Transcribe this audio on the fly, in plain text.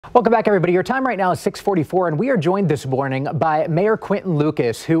Welcome back, everybody. Your time right now is 6:44, and we are joined this morning by Mayor Quinton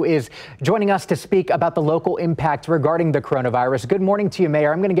Lucas, who is joining us to speak about the local impact regarding the coronavirus. Good morning to you,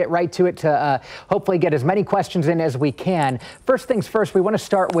 Mayor. I'm going to get right to it to hopefully get as many questions in as we can. First things first, we want to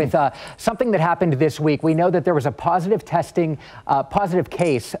start with something that happened this week. We know that there was a positive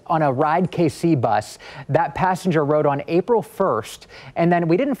case on a Ride KC bus. That passenger rode on April 1st, and then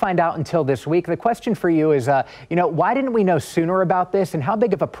we didn't find out until this week. The question for you is, why didn't we know sooner about this, and how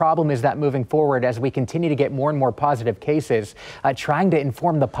big of a problem is that moving forward as we continue to get more and more positive cases, trying to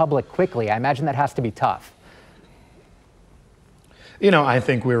inform the public quickly? I imagine that has to be tough. I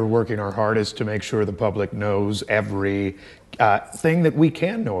think we're working our hardest to make sure the public knows every thing that we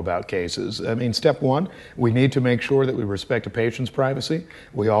can know about cases. I mean, step one, we need to make sure that we respect a patient's privacy.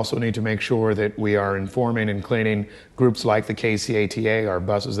 We also need to make sure that we are informing and cleaning groups like the KCATA, our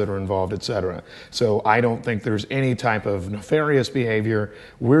buses that are involved, et cetera. So I don't think there's any type of nefarious behavior.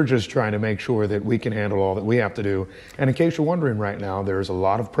 We're just trying to make sure that we can handle all that we have to do. And in case you're wondering right now, there's a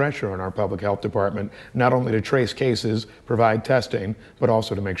lot of pressure on our public health department, not only to trace cases, provide testing, but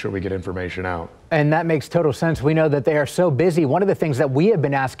also to make sure we get information out. And that makes total sense. We know that they are so busy. One of the things that we have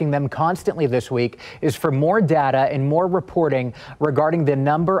been asking them constantly this week is for more data and more reporting regarding the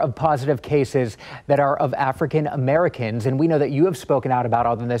number of positive cases that are of African Americans. And we know that you have spoken out about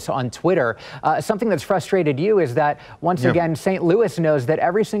all of this on Twitter. Something that's frustrated you is that, once again, St. Louis knows that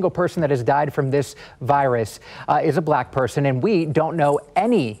every single person that has died from this virus is a black person, and we don't know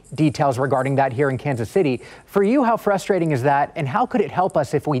any details regarding that here in Kansas City. For you, how frustrating is that, and how could it help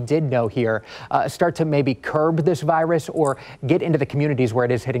us if we did know here? Start to maybe curb this virus or get into the communities where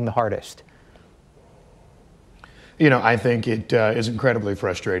it is hitting the hardest? I think it is incredibly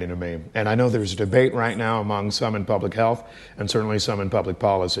frustrating to me. And I know there's a debate right now among some in public health and certainly some in public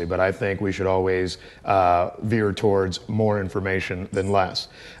policy, but I think we should always veer towards more information than less.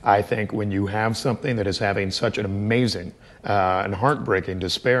 I think when you have something that is having such an amazing and heartbreaking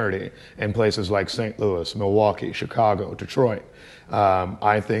disparity in places like St. Louis, Milwaukee, Chicago, Detroit,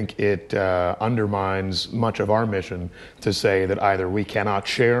 I think it undermines much of our mission to say that either we cannot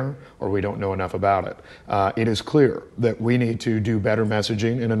share or we don't know enough about it. It is clear that we need to do better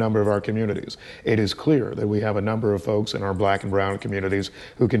messaging in a number of our communities. It is clear that we have a number of folks in our black and brown communities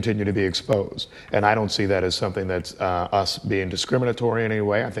who continue to be exposed. And I don't see that as something that's us being discriminatory in any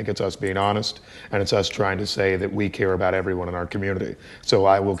way. I think it's us being honest, and it's us trying to say that we care about everyone in our community. So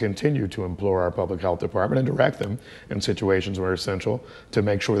I will continue to implore our public health department and direct them in situations where it's essential to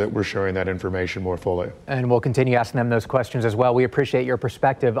make sure that we're sharing that information more fully. And we'll continue asking them those questions as well. We appreciate your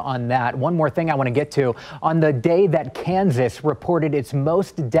perspective on that. One more thing I want to get to. On the day that Kansas reported its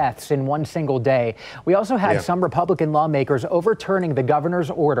most deaths in one single day, we also had some Republican lawmakers overturning the governor's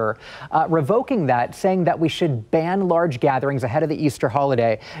order, revoking that, saying that we should ban large gatherings ahead of the Easter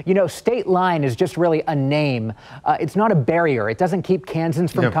holiday. State line is just really a name. It's not a barrier. It doesn't keep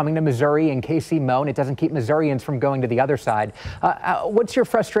Kansans from coming to Missouri and KC Moan. It doesn't keep Missourians from going to the other side. What's your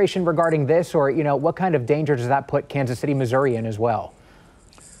frustration regarding this, or what kind of danger does that put Kansas City, Missouri in as well?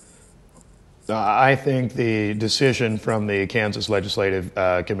 I think the decision from the Kansas Legislative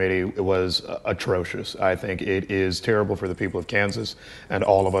Committee was atrocious. I think it is terrible for the people of Kansas and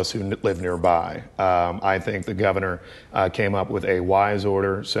all of us who live nearby. I think the governor came up with a wise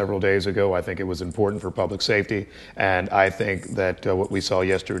order several days ago. I think it was important for public safety, and I think that what we saw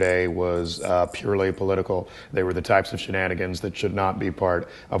yesterday was purely political. They were the types of shenanigans that should not be part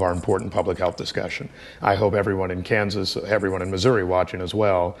of our important public health discussion. I hope everyone in Kansas, everyone in Missouri watching as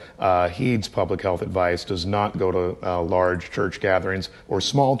well, heeds public health advice, does not go to large church gatherings or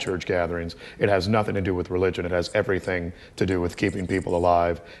small church gatherings. It has nothing to do with religion. It has everything to do with keeping people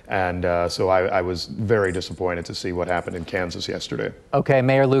alive. And so I was very disappointed to see what happened in Kansas yesterday. Okay,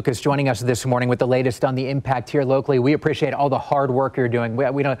 Mayor Lucas joining us this morning with the latest on the impact here locally. We appreciate all the hard work you're doing.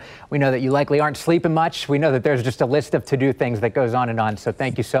 We know that you likely aren't sleeping much. We know that there's just a list of to-do things that goes on and on. So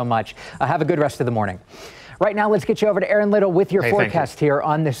thank you so much. Have a good rest of the morning. Right now, let's get you over to Aaron Little with your forecast here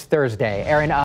on this Thursday. Aaron,